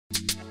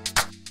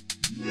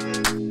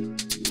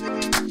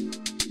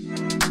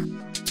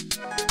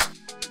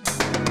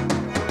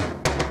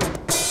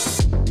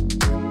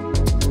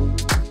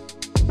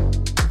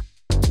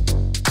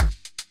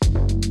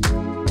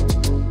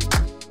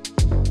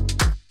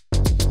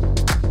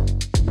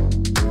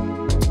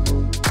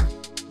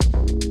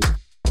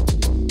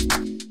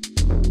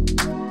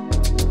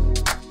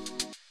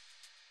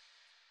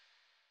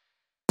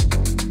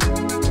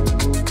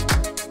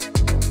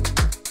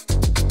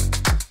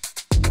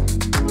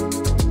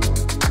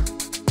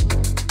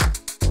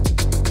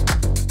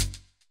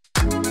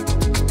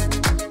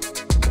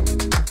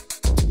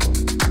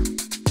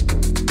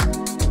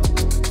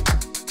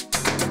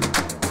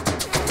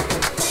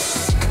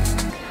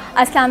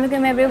Assalamu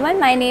alaikum everyone.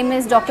 My name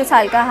is Dr.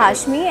 Salka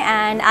Hashmi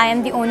and I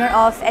am the owner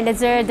of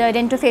Elixir, the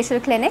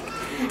dentofacial clinic.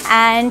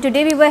 And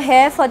today we were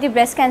here for the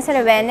breast cancer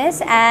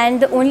awareness,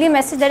 and the only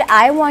message that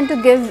I want to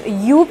give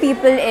you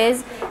people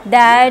is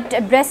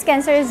that breast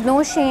cancer is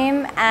no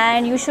shame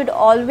and you should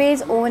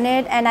always own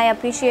it, and I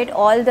appreciate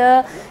all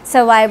the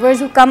survivors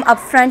who come up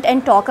front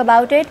and talk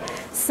about it.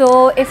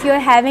 So if you're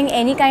having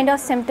any kind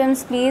of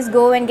symptoms, please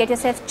go and get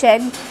yourself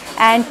checked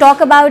and talk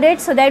about it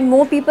so that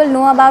more people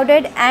know about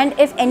it, and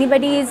if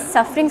anybody is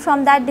suffering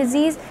from that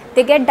disease,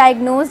 they get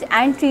diagnosed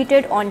and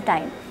treated on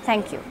time.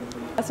 Thank you.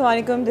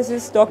 Assalamu alaikum, this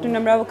is Dr.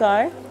 Namra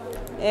Wakar,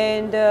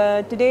 and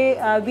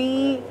today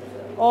we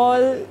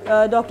all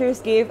doctors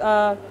gave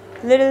a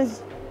little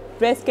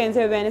breast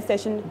cancer awareness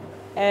session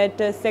at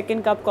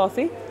Second Cup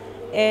Coffee,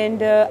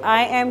 and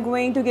I am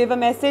going to give a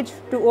message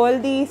to all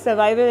the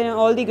survivors and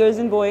all the girls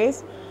and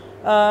boys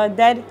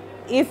that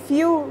if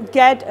you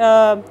get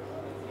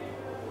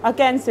a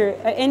cancer,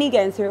 any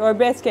cancer or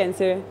breast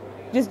cancer,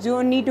 just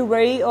don't need to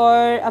worry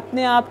और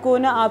अपने आप को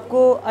ना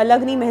आपको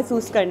अलग नहीं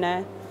महसूस करना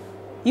है.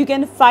 You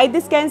can fight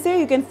this cancer,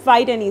 you can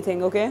fight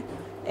anything, okay?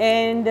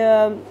 And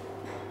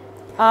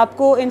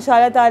आपको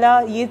इंशाल्लाह ताला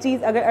ये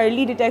चीज़ अगर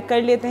अर्ली डिटेक्ट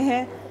कर लेते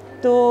हैं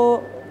तो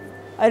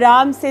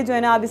आराम से जो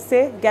है ना आप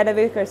इससे गेट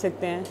अवे कर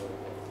सकते हैं.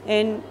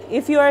 And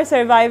if you are a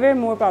survivor,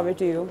 more power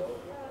to you.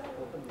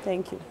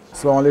 Thank you.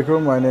 Assalamu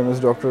alaikum, my name is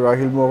Dr.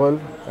 Rahil Mughal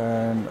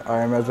and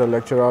I am as a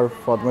lecturer at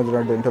Fatima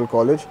Jinnah Dental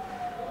College.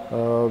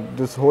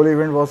 This whole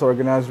event was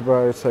organized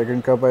by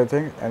Second Cup, I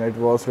think, and it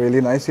was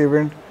really nice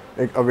event.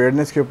 एक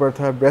awareness के ऊपर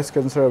था, breast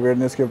cancer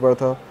awareness के ऊपर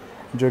था,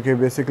 जो कि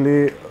basically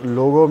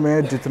लोगों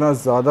में जितना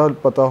ज़्यादा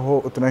पता हो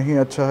उतना ही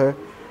अच्छा है.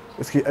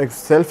 इसकी एक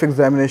सेल्फ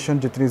एग्जामिनेशन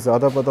जितनी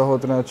ज़्यादा पता हो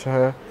उतना अच्छा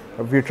है.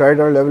 We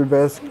tried our level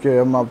best कि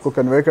हम आपको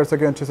कन्वे कर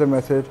सकें अच्छे से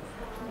message.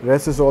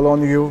 Rest is all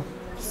on you.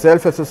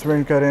 Self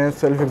assessment करें,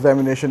 सेल्फ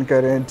एग्जामिनेशन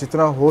करें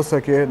जितना हो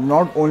सके.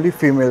 नॉट ओनली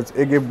फीमेल्स,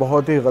 एक ये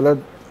बहुत ही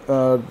गलत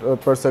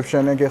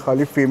परसेप्शन है कि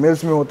खाली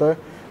फीमेल्स में होता है,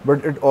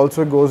 but it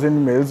also goes in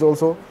males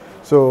also.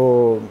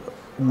 So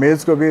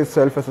mails को भी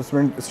सेल्फ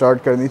असेसमेंट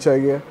स्टार्ट करनी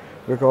चाहिए,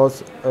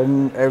 बिकॉज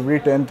इन एवरी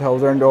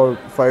 10,000 और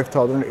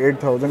 5,000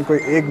 8,000 कोई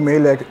एक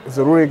मेल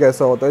ज़रूर एक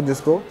ऐसा होता है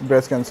जिसको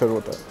ब्रेस्ट कैंसर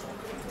होता है.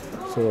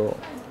 सो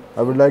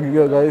I would like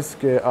you guys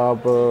कि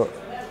आप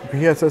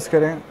भी असेस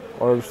करें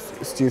और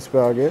इस चीज़ पे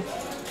आगे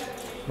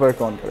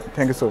वर्क ऑन करें.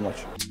 Thank you so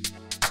much.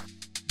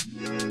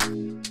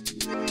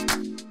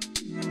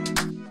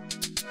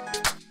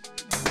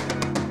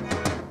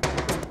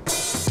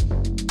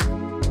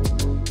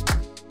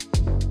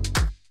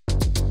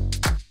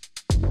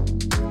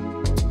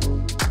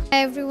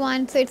 Hi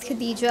everyone, so it's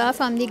Khadija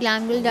from the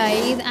Glamorous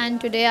Diaries, and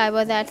today I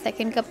was at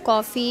Second Cup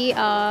Coffee.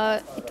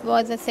 It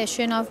was a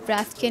session of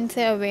breast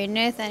cancer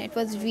awareness and it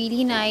was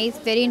really nice,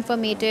 very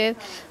informative.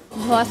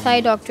 बहुत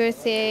सारे doctors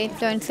थे,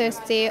 influencers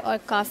थे और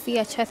काफ़ी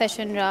अच्छा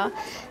session रहा,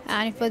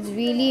 and it was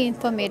really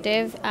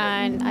informative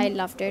and I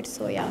loved it.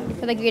 So yeah, it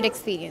was a great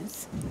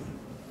experience.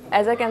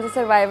 As a cancer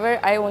survivor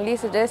I only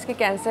suggest कि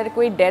cancer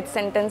कोई डेथ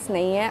सेंटेंस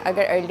नहीं है.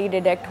 अगर अर्ली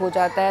डिटेक्ट हो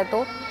जाता है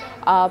तो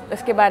आप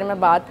इसके बारे में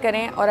बात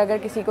करें, और अगर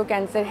किसी को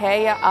कैंसर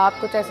है या आप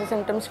कुछ ऐसे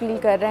सिम्टम्स फील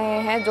कर रहे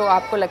हैं जो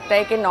आपको लगता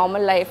है कि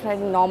नॉर्मल लाइफ में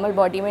नॉर्मल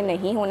बॉडी में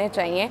नहीं होने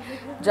चाहिए,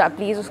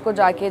 प्लीज़ उसको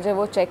जाके जो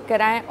वो चेक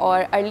कराएं.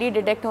 और अर्ली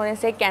डिटेक्ट होने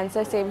से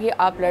कैंसर से भी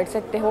आप लड़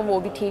सकते हो, वो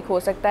भी ठीक हो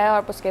सकता है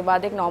और उसके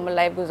बाद एक नॉर्मल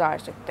लाइफ गुजार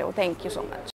सकते हो. Thank you so much.